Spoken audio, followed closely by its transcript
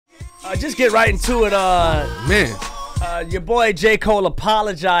Just get right into it. Man. Your boy J. Cole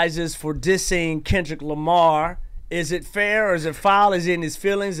apologizes for dissing Kendrick Lamar. Is it fair or is it foul? Is he in his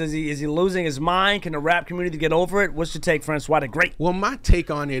feelings? Is he losing his mind? Can the rap community get over it? What's your take, Francois the Great? Well, my take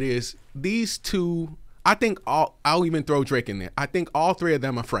on it is these two, I think I'll even throw Drake in there. I think all three of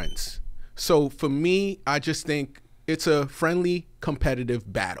them are friends. So for me, I just think it's a friendly,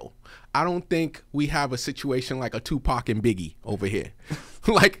 competitive battle. I don't think we have a situation like a Tupac and Biggie over here.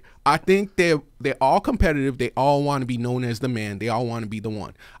 Like, I think they're all competitive. They all want to be known as the man. They all want to be the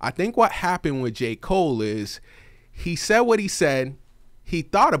one. I think what happened with J. Cole is he said what he said. He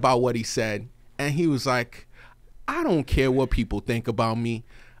thought about what he said. And he was like, I don't care what people think about me.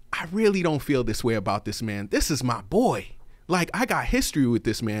 I really don't feel this way about this man. This is my boy. Like, I got history with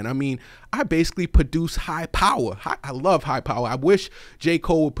this man. I mean, I basically produce high power. I love high power. I wish J.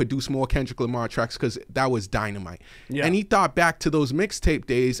 Cole would produce more Kendrick Lamar tracks because that was dynamite. Yeah. And he thought back to those mixtape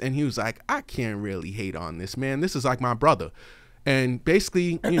days, and he was like, I can't really hate on this, man. This is like my brother. And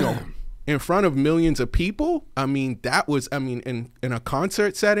basically, you know, in front of millions of people, I mean, that was, I mean, in a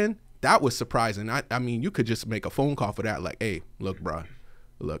concert setting, that was surprising. I mean, you could just make a phone call for that. Like, hey, look, bro.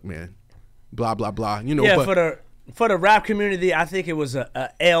 Look, man. Blah, blah, blah. You know, yeah, but for the rap community, I think it was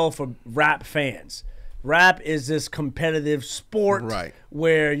a L for rap fans. Rap is this competitive sport, right,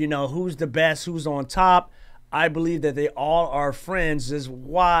 where, you know, who's the best, who's on top. I believe that they all are friends. Is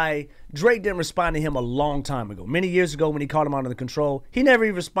why Drake didn't respond to him a long time ago. Many years ago when he called him out of the control, he never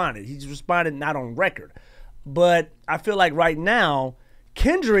even responded. He just responded not on record. But I feel like right now,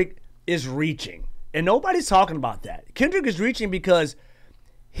 Kendrick is reaching. And nobody's talking about that. Kendrick is reaching because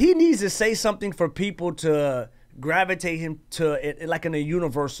he needs to say something for people to gravitate him to it, like in a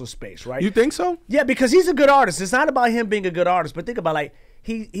universal space, right? You think so? Yeah, because he's a good artist. It's not about him being a good artist, but think about, like,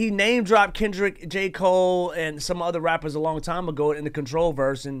 he name dropped Kendrick, J. Cole, and some other rappers a long time ago in the Control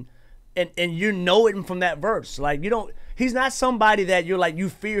verse, and you know it from that verse. Like, you don't. He's not somebody that you're like, you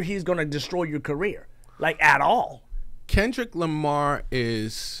fear he's gonna destroy your career, like, at all. Kendrick Lamar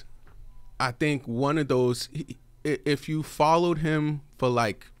is, I think, one of those. If you followed him for,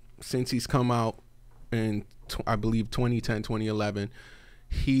 like, since he's come out in, I believe, 2010, 2011,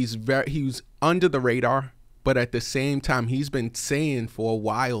 he was under the radar, but at the same time, he's been saying for a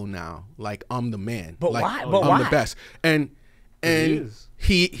while now, like, I'm the man. But like, why? But I'm why? the best. And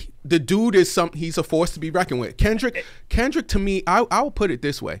the dude is he's a force to be reckoned with. Kendrick to me, I'll put it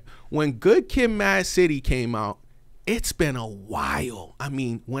this way. When Good Kid, Mad City came out, it's been a while. I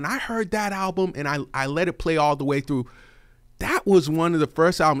mean, when I heard that album and I let it play all the way through, that was one of the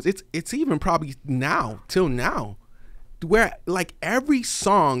first albums. It's even probably now, till now, where, like, every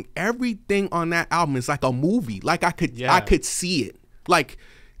song, everything on that album is like a movie. Like, I could see it. Like,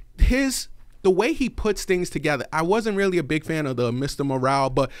 the way he puts things together. I wasn't really a big fan of the Mr.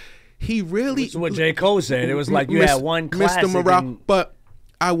 Morale, but he really. That's what J. Cole said. It was like you had one classic. Mr. Morale, but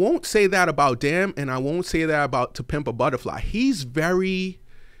I won't say that about Damn, and I won't say that about To Pimp a Butterfly. He's very,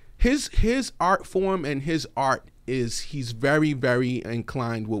 his art form and his art is, he's very, very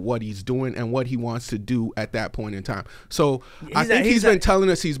inclined with what he's doing and what he wants to do at that point in time. So I think he's been telling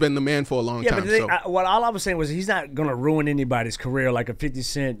us he's been the man for a long time. But what all I was saying was he's not going to ruin anybody's career like a 50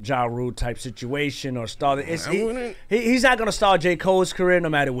 Cent, Ja Rule type situation or stall. He's not going to stall J. Cole's career no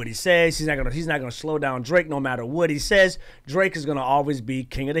matter what he says. He's not going to slow down Drake no matter what he says. Drake is going to always be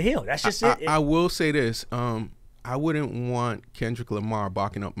king of the hill. That's just it. I will say this. I wouldn't want Kendrick Lamar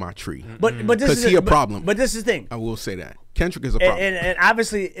barking up my tree. But this is a problem. But this is the thing. I will say that. Kendrick is a problem. And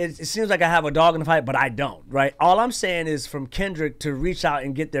obviously, it seems like I have a dog in the fight, but I don't, right? All I'm saying is from Kendrick to reach out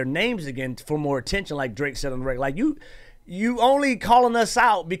and get their names again for more attention, like Drake said on the record. Like, you only calling us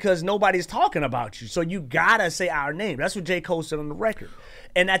out because nobody's talking about you. So you got to say our name. That's what J. Cole said on the record.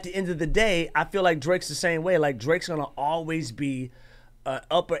 And at the end of the day, I feel like Drake's the same way. Like, Drake's going to always be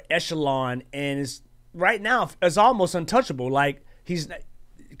upper echelon, and right now it's almost untouchable. Like, he's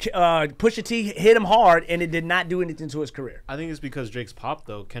Pusha T hit him hard, and it did not do anything to his career. I think it's because Drake's pop,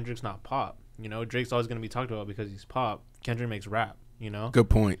 though. Kendrick's not pop. You know, Drake's always going to be talked about because he's pop. Kendrick makes rap. You know. Good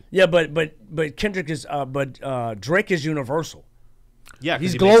point. Yeah, but Kendrick is Drake is universal. Yeah,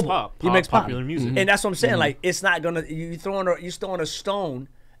 he's global. He makes popular music, and that's what I'm saying. Like, it's not gonna you're throwing a stone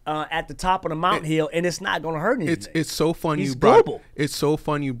at the top of the mountain hill, and it's not gonna hurt anything. It's so fun he's you brought. Global. It's so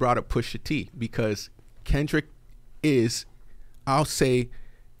fun you brought up Pusha T, because Kendrick is, I'll say,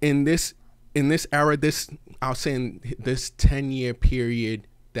 in this era, I'll say in this 10-year period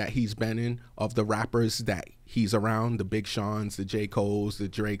that he's been in, of the rappers that he's around, the Big Seans, the J. Coles, the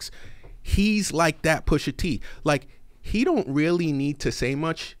Drakes, he's like that Pusha T. Like, he don't really need to say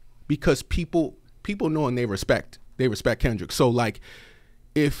much because people know and they respect Kendrick. So, like,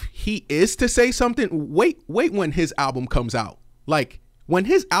 if he is to say something, wait when his album comes out. Like when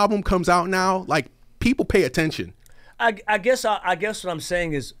his album comes out now, like people pay attention. I guess what I'm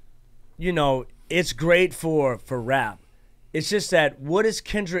saying is, you know, it's great for rap. It's just that what is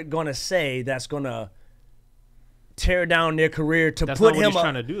Kendrick gonna say that's gonna tear down their career to That's put not what him he's up?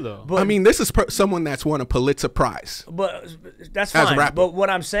 trying to do though. But, I mean, this is someone that's won a Pulitzer Prize. But that's As a fine. rapper. But what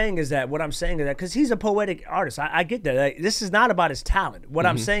I'm saying is that because he's a poetic artist, I get that. Like, this is not about his talent. What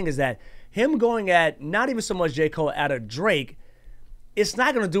I'm saying is that him going at not even so much J. Cole, at a Drake, it's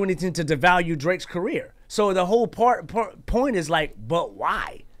not going to do anything to devalue Drake's career. So the whole point is like, but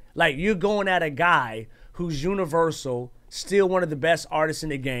why? Like, you're going at a guy who's universal, still one of the best artists in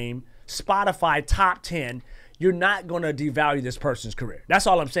the game, Spotify top 10. You're not going to devalue this person's career. That's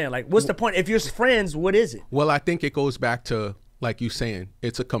all I'm saying. Like, what's the point? If you're friends, what is it? Well, I think it goes back to, like you saying,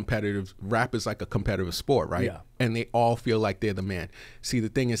 it's a competitive, rap is like a competitive sport, right? Yeah. And they all feel like they're the man. See, the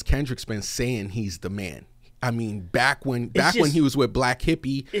thing is, Kendrick's been saying he's the man. I mean, back when he was with Black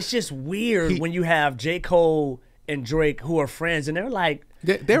Hippie. It's just weird when you have J. Cole and Drake who are friends, and they're like,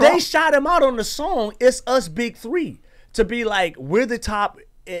 they shot him out on the song, It's Us Big Three, to be like, we're the top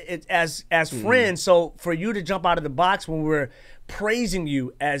as friends. So for you to jump out of the box when we're praising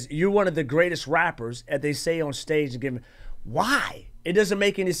you as you're one of the greatest rappers, as they say on stage, and give me, why? It doesn't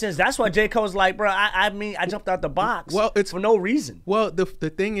make any sense. That's why J. Cole's like, bro, I mean, I jumped out the box for no reason. Well, the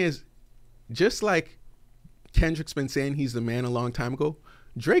thing is, just like Kendrick's been saying he's the man a long time ago,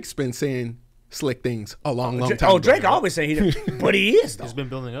 Drake's been saying slick things a long time ago. Drake always say he, but he is though. It's been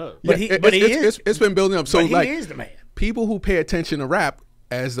building up. But he is. It's been building up. So but he like, is the man. People who pay attention to rap,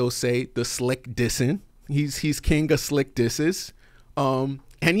 as they'll say, the slick dissing. He's king of slick disses. And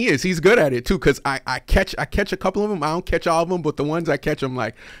he's good at it too, because I catch a couple of them. I don't catch all of them, but the ones I catch, I'm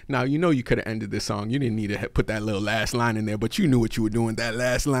like, now you know you could have ended this song. You didn't need to put that little last line in there, but you knew what you were doing that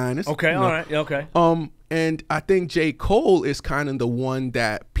last line. Okay, all right, okay. And I think J. Cole is kind of the one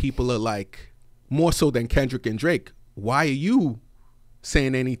that people are like, more so than Kendrick and Drake. Why are you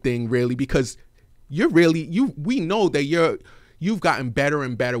saying anything really? Because you're really we know that you've gotten better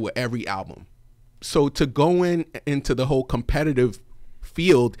and better with every album. So to go into the whole competitive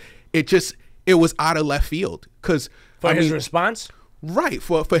field, it was out of left field. Because for his response? Right,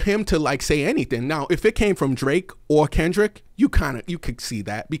 for him to like say anything. Now, if it came from Drake or Kendrick, you could see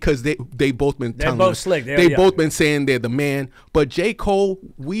that, because they both been they're both slick. They've both been saying they're the man. But J. Cole,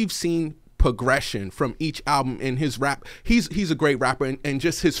 we've seen progression from each album in his rap. He's a great rapper, and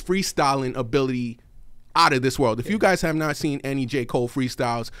just his freestyling ability out of this world. If you guys have not seen any J. Cole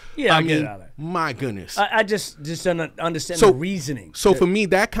freestyles, I mean, my goodness, I just don't understand the reasoning. So for me,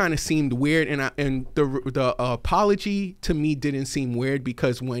 that kind of seemed weird, and the apology to me didn't seem weird,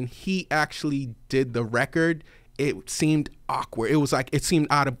 because when he actually did the record, it seemed awkward. It was like, it seemed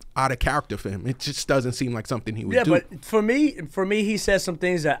out of character for him. It just doesn't seem like something he would do. But for me, he said some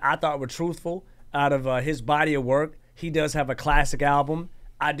things that I thought were truthful out of his body of work. He does have a classic album.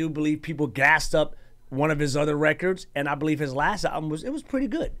 I do believe people gassed up one of his other records, and I believe his last album was pretty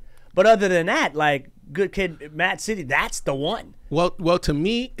good. But other than that, like Good Kid, Mad City, that's the one. Well, to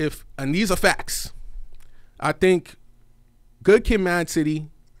me, and these are facts, I think Good Kid, Mad City,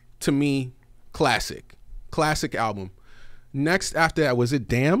 to me, classic album. Next after that, was it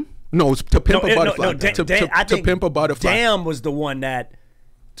Damn? No, it's To Pimp a Butterfly. To Pimp a Butterfly. Damn was the one that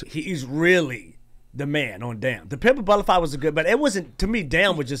he's really the man on Damn. The Pimp a Butterfly was a good, but it wasn't, to me,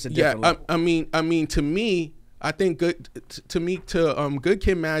 Damn was just a different level. I mean, to me, I think Good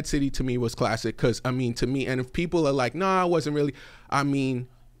Kid, Mad City to me was classic, because I mean, to me, and if people are like, no, I wasn't really, I mean,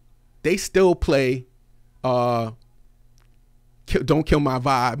 they still play Don't Kill My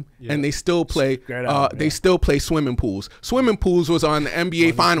Vibe, and they still play still play Swimming Pools. Swimming Pools was on the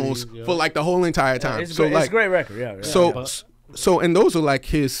NBA Finals for like the whole entire time. It's a great record, So and those are like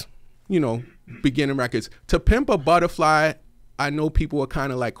his, beginning records. To Pimp a Butterfly, I know people were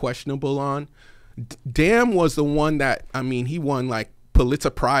kind of like questionable on. Damn was the one that, I mean, he won like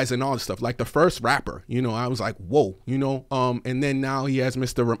Pulitzer Prize and all this stuff, like the first rapper, I was like, whoa, and then now he has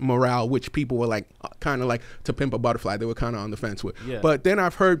Mr. Morale, which people were like, kind of like To Pimp a Butterfly, they were kind of on the fence with. But then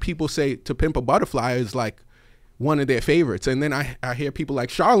I've heard people say To Pimp a Butterfly is like one of their favorites, and then I hear people like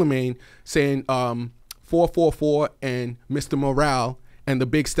Charlemagne saying 444 and Mr. Morale and the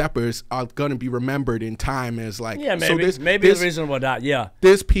Big Steppers are gonna be remembered in time as like, maybe a reasonable doubt.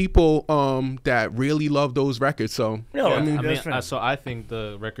 There's people that really love those records. So so I think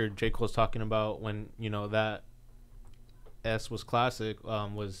the record J. Cole's talking about, when that S was classic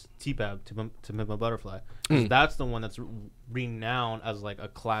was T-Pab, to Pimp My Butterfly. 'Cause that's the one that's renowned as like a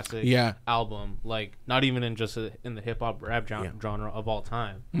classic album, like not even in just in the hip hop rap genre of all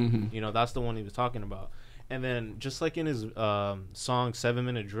time. You know, that's the one he was talking about. And then just like in his song 7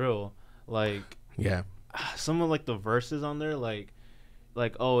 Minute Drill, like some of like the verses on there, like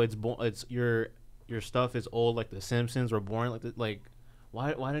oh, it's your stuff is old, like The Simpsons, or boring, like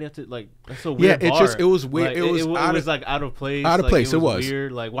why did you have to, like, that's a weird bar. It was weird. Like, it was like out of place. Out of place. It was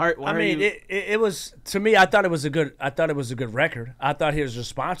weird. Like why I mean, it was, to me, I thought it was a good record. I thought his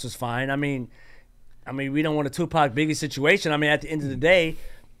response was fine. I mean, we don't want a Tupac Biggie situation. I mean, at the end of the day,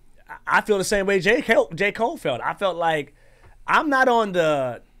 I feel the same way J. Cole felt. I felt like I'm not on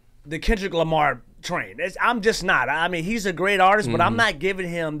the Kendrick Lamar train. I'm just not. I mean, he's a great artist, but I'm not giving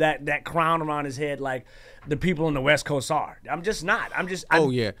him that crown around his head like the people in the West Coast are. I'm just not.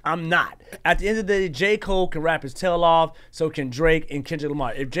 I'm not. At the end of the day, J. Cole can rap his tail off, so can Drake and Kendrick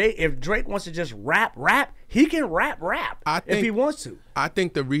Lamar. If Drake wants to just rap, he can rap if he wants to. I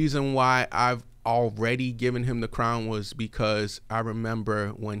think the reason why I've already given him the crown was because I remember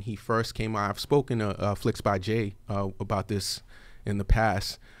when he first came out. I've spoken to Flicks by Jay about this in the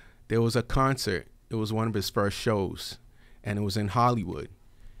past. There was a concert. It was one of his first shows, and it was in Hollywood.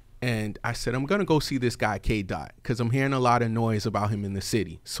 And I said, I'm going to go see this guy, K. Dot, because I'm hearing a lot of noise about him in the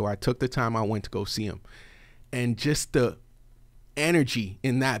city. So I took the time, I went to go see him. And just the energy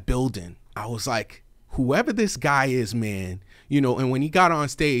in that building, I was like, whoever this guy is, man, you know, and when he got on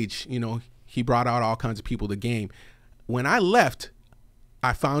stage, you know, he brought out all kinds of people to game. When I left,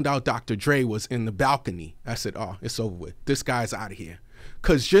 I found out Dr. Dre was in the balcony. I said, oh, it's over with. This guy's out of here.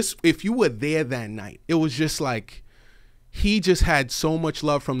 Because just if you were there that night, it was just like, he just had so much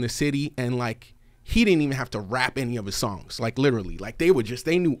love from the city, and like he didn't even have to rap any of his songs, like literally, like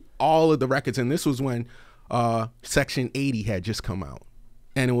they knew all of the records. And this was when Section 80 had just come out,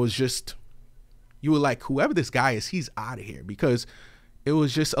 and it was just, you were like, whoever this guy is, he's out of here, because it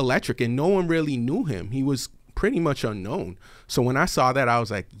was just electric, and no one really knew him. He was pretty much unknown. So when I saw that, I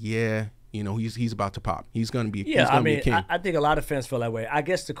was like, yeah, you know, he's about to pop. He's gonna be be a king. I think a lot of fans feel that way. I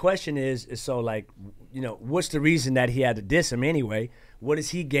guess the question is so like, you know, what's the reason that he had to diss him anyway? What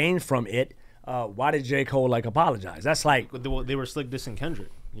does he gain from it? Why did J. Cole like apologize? That's like they were slick dissing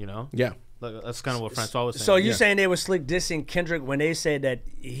Kendrick, you know? Yeah. Like, that's kind of what Francois was saying. So you're saying they were slick dissing Kendrick when they said that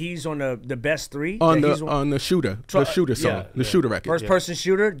he's on the best three? On the shooter song, the shooter record. First person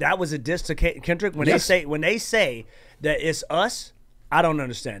shooter, that was a diss to Kendrick? When they say that it's us, I don't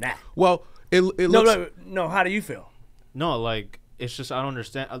understand that. Well, it looks... No, how do you feel? No, like, it's just, I don't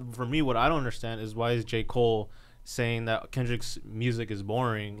understand. For me, what I don't understand is why is J. Cole saying that Kendrick's music is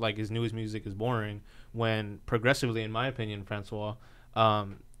boring, like his newest music is boring, when progressively, in my opinion, Francois,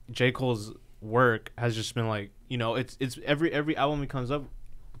 J. Cole's work has just been like, you know, it's every album he comes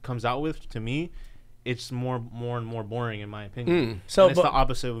out with, to me, it's more and more boring, in my opinion. So and it's the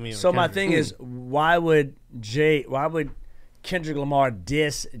opposite of me. So my thing is, why would Kendrick Lamar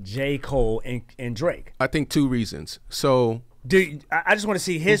diss J. Cole and Drake? I think two reasons. So I just want to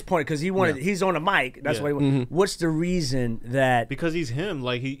see his point, because he's on the mic. That's why he wanted. What's the reason that? Because he's him.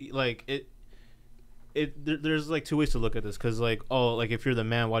 Like there's like two ways to look at this. Because like, oh, like if you're the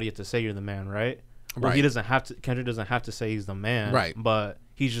man, why do you have to say you're the man, right? Well, right. He doesn't have to. Kendrick doesn't have to say he's the man, right? But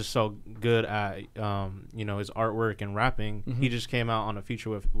he's just so good at you know, his artwork and rapping. He just came out on a feature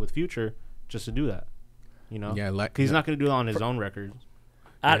with Future just to do that. You know, like he's not going to do it on his own records.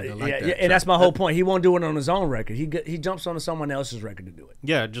 And that's my whole point. He won't do it on his own record. He jumps onto someone else's record to do it.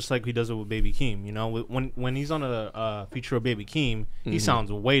 Yeah, just like he does it with Baby Keem. You know, when he's on a feature of Baby Keem, he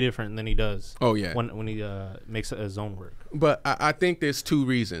sounds way different than he does. Oh yeah, when he makes his own work. But I think there's two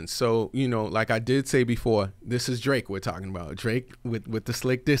reasons. So, you know, like I did say before, this is Drake we're talking about. Drake with the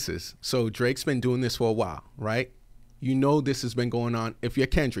slick disses. So Drake's been doing this for a while, right? You know this has been going on. If you're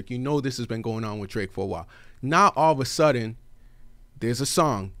Kendrick, you know this has been going on with Drake for a while. Now, all of a sudden, there's a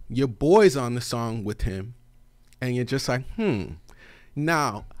song. Your boy's on the song with him. And you're just like,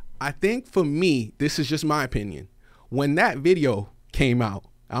 Now, I think for me, this is just my opinion. When that video came out,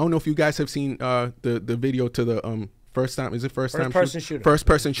 I don't know if you guys have seen the video to the first time. Is it first time? First person shooter. First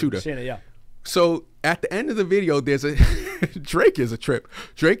person shooter. Seen it, yeah. So at the end of the video, there's a Drake is a trip.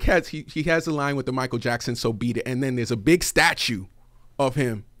 Drake has he has a line with the Michael Jackson "So Beat It," and then there's a big statue of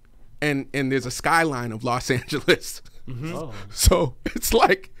him, and there's a skyline of Los Angeles. Oh. So it's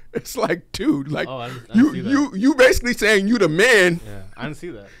like, dude, like you basically saying you the man. Yeah, I didn't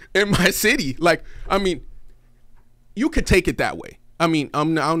see that in my city. Like, I mean, you could take it that way. I mean, I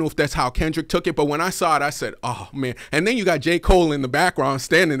don't know if that's how Kendrick took it, but when I saw it, I said, "Oh man!" And then you got J. Cole in the background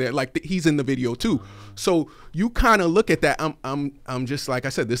standing there, like he's in the video too. So you kind of look at that. I'm just like I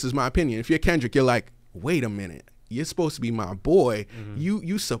said. This is my opinion. If you're Kendrick, you're like, "Wait a minute, you're supposed to be my boy.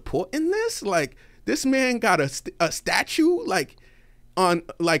 You supporting this? Like this man got a statue on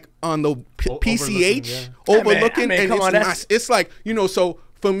the PCH overlooking, I mean, and it's like so."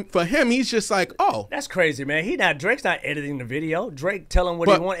 For him, he's just like, oh, that's crazy, man. Drake's not editing the video. Drake telling what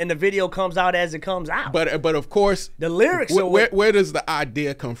he wants, and the video comes out as it comes out. But of course, the lyrics. Where does the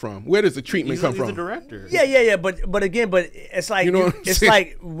idea come from? Where does the treatment come from? He's a director. Yeah. But it's like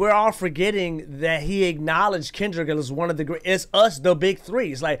like we're all forgetting that he acknowledged Kendrick as one of the great. It's us, the big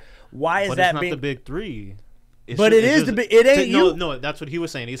three. It's like why is but that it's not the big three? But it is the big. It ain't you. No, that's what he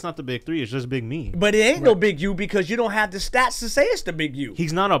was saying. It's not the big three. It's just big me. But it ain't no big you because you don't have the stats to say it's the big you.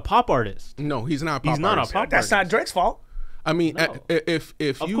 He's not a pop artist. No, he's not. He's not a pop artist. That's not Drake's fault. I mean, if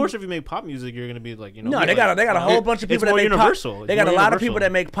of course, if you make pop music, you're gonna be like, No, they got a whole bunch of people that make universal. pop. They got a lot of people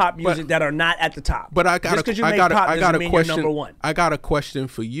that make pop music that are not at the top. But I got a question. Number one. I got a question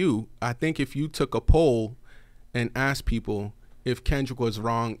for you. I think if you took a poll and asked people if Kendrick was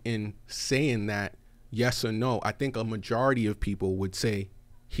wrong in saying that, yes or no, I think a majority of people would say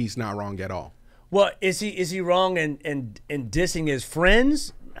he's not wrong at all. Well, is he wrong in dissing his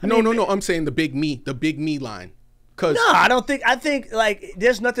friends? No. I'm saying the big me line. No, I don't think. I think like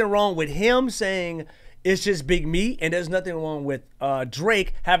there's nothing wrong with him saying it's just big me, and there's nothing wrong with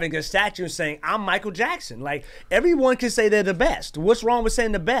Drake having a statue and saying I'm Michael Jackson. Like everyone can say they're the best. What's wrong with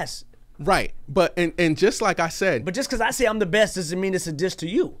saying the best? Right, but and just like I said, but just because I say I'm the best doesn't mean it's a diss to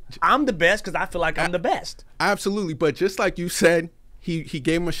you. I'm the best because I feel like I'm the best. Absolutely, but just like you said, he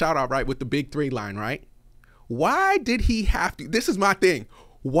gave him a shout out right with the big three line, right? Why did he have to? This is my thing.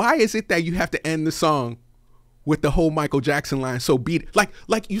 Why is it that you have to end the song with the whole Michael Jackson line so beat like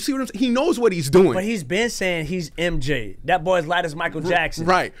you see what I'm saying? He knows what he's doing. But he's been saying he's MJ. That boy's light as Michael Jackson.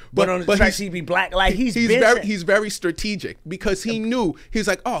 Right. But on the tracks he be black. Like he's very strategic because he knew he's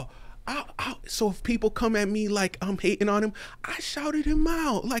like, oh. So if people come at me like I'm hating on him, I shouted him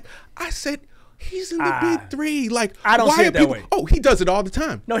out. Like I said, he's in the big three. Like I don't see it that way. Oh, he does it all the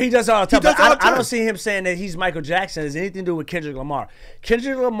time. No, he does it all the time. But I don't see him saying that he's Michael Jackson has anything to do with Kendrick Lamar.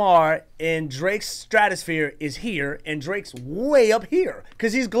 Kendrick Lamar in Drake's stratosphere is here, and Drake's way up here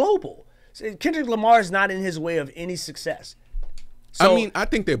because he's global. So Kendrick Lamar is not in his way of any success. So, I mean, I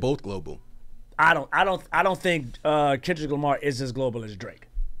think they're both global. I don't think Kendrick Lamar is as global as Drake.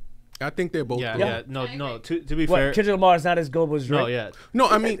 I think they're both. Yeah. No. To be fair, Kendrick Lamar is not as global as Drake. No, yeah. No,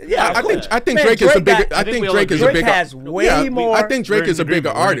 I mean, I think Drake is a bigger. I think Drake is a bigger. Has way more. I think Drake is a bigger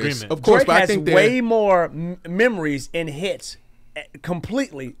artist, of course. Drake But I think has way more memories and hits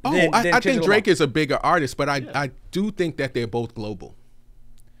completely. I think Drake is a bigger artist, but I do think that they're both global.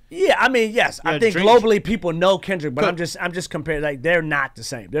 Yeah, I mean, yes, I think globally people know Kendrick, but I'm just comparing. Like they're not the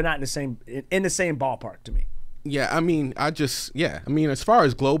same. They're not in the same ballpark to me. Yeah, I mean, as far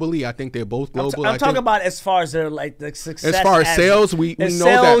as globally, I think they're both global. I'm talking about as far as their like the success. As far as sales, we know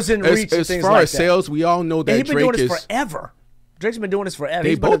sales that. And reach as and far like as sales, we all know that he's been Drake doing this forever. Drake's been doing this forever.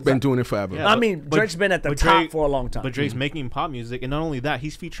 They've both been doing it forever. Yeah, I mean, Drake's been at the top for a long time. But Drake's making pop music, and not only that,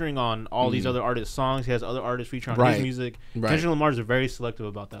 he's featuring on all these other artists' songs. He has other artists featuring on his music. Kendrick Lamar is very selective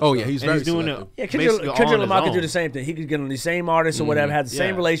about that. Oh yeah, he's very doing it. Yeah, Kendrick Lamar could do the same thing. He could get on the same artists or whatever, have the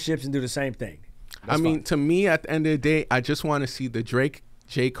same relationships, and do the same thing. I mean, to me, at the end of the day, I just want to see the Drake,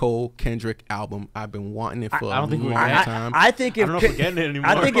 J. Cole, Kendrick album. I've been wanting it for a long time. I think if I don't know if we're getting it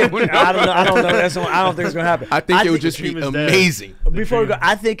anymore. I think if I don't know. I don't think it's gonna happen. I think it would just be amazing. Before we go,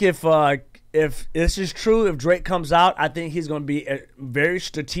 I think if this is true, if Drake comes out, I think he's gonna be very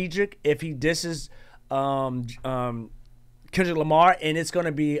strategic. If he disses Kendrick Lamar, and it's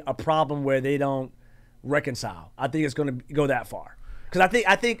gonna be a problem where they don't reconcile. I think it's gonna go that far because I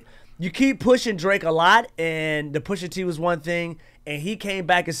think. You keep pushing Drake a lot, and the Pusha T was one thing, and he came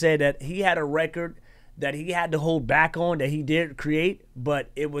back and said that he had a record that he had to hold back on that he did create, but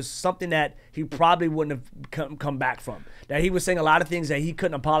it was something that he probably wouldn't have come back from. That he was saying a lot of things that he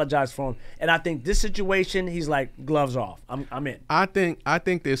couldn't apologize for, and I think this situation, he's like gloves off. I'm in. I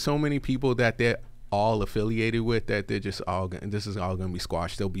think there's so many people that they're all affiliated with that they're just this is all gonna be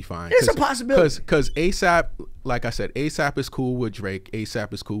squashed. They'll be fine. It's a possibility because ASAP, like I said, ASAP is cool with Drake.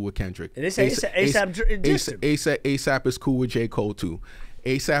 ASAP is cool with Kendrick. And they say ASAP is cool with J. Cole too.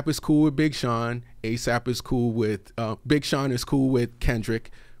 ASAP is cool with Big Sean. ASAP is cool with Big Sean is cool with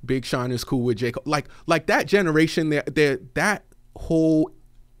Kendrick. Big Sean is cool with J. Cole. Like that generation, they're that whole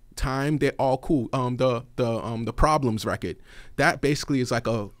time they're all cool. The Problems record, that basically is like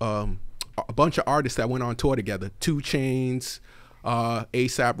a bunch of artists that went on tour together. 2 Chainz,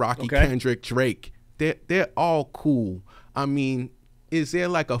 ASAP Rocky, Kendrick, Drake. They're all cool. I mean, is there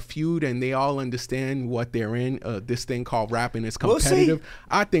like a feud and they all understand what they're in? This thing called rapping is competitive. We'll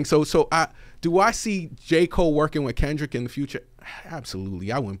I think so. So do I see J. Cole working with Kendrick in the future?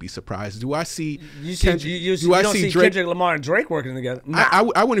 Absolutely, I wouldn't be surprised. Do I see? You don't see Drake, Kendrick Lamar and Drake working together? Nah.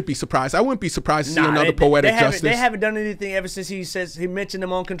 I wouldn't be surprised. I wouldn't be surprised to see another Poetic Justice. They haven't done anything ever since he mentioned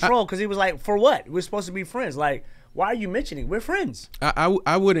them on Control, because he was like, for what? We're supposed to be friends. Like, why are you mentioning? We're friends.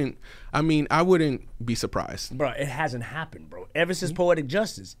 I wouldn't. I mean, I wouldn't be surprised. Bro, it hasn't happened, bro. Ever since Poetic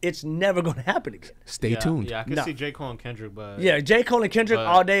Justice, it's never gonna happen again. Stay tuned. Yeah, I can see J. Cole and Kendrick, but J. Cole and Kendrick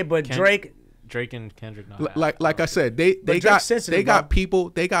all day, but Drake and Kendrick not. Like I said, they got people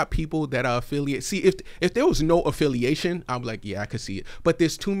that are affiliated. See, if there was no affiliation, I'm like, yeah, I could see it. But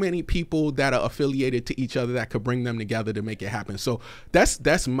there's too many people that are affiliated to each other that could bring them together to make it happen. So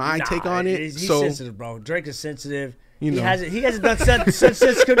that's my take on it. He's so sensitive, bro. Drake is sensitive. He hasn't done since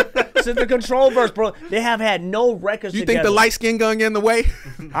the Control verse, bro. They have had no records. You think the light skin gonna get in the way?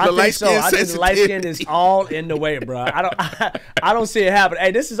 I think so. I think the light skin is all in the way, bro. I don't see it happen. Hey,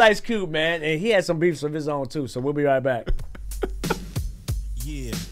 this is Ice Cube, man, and he had some beefs of his own too. So we'll be right back. Yeah.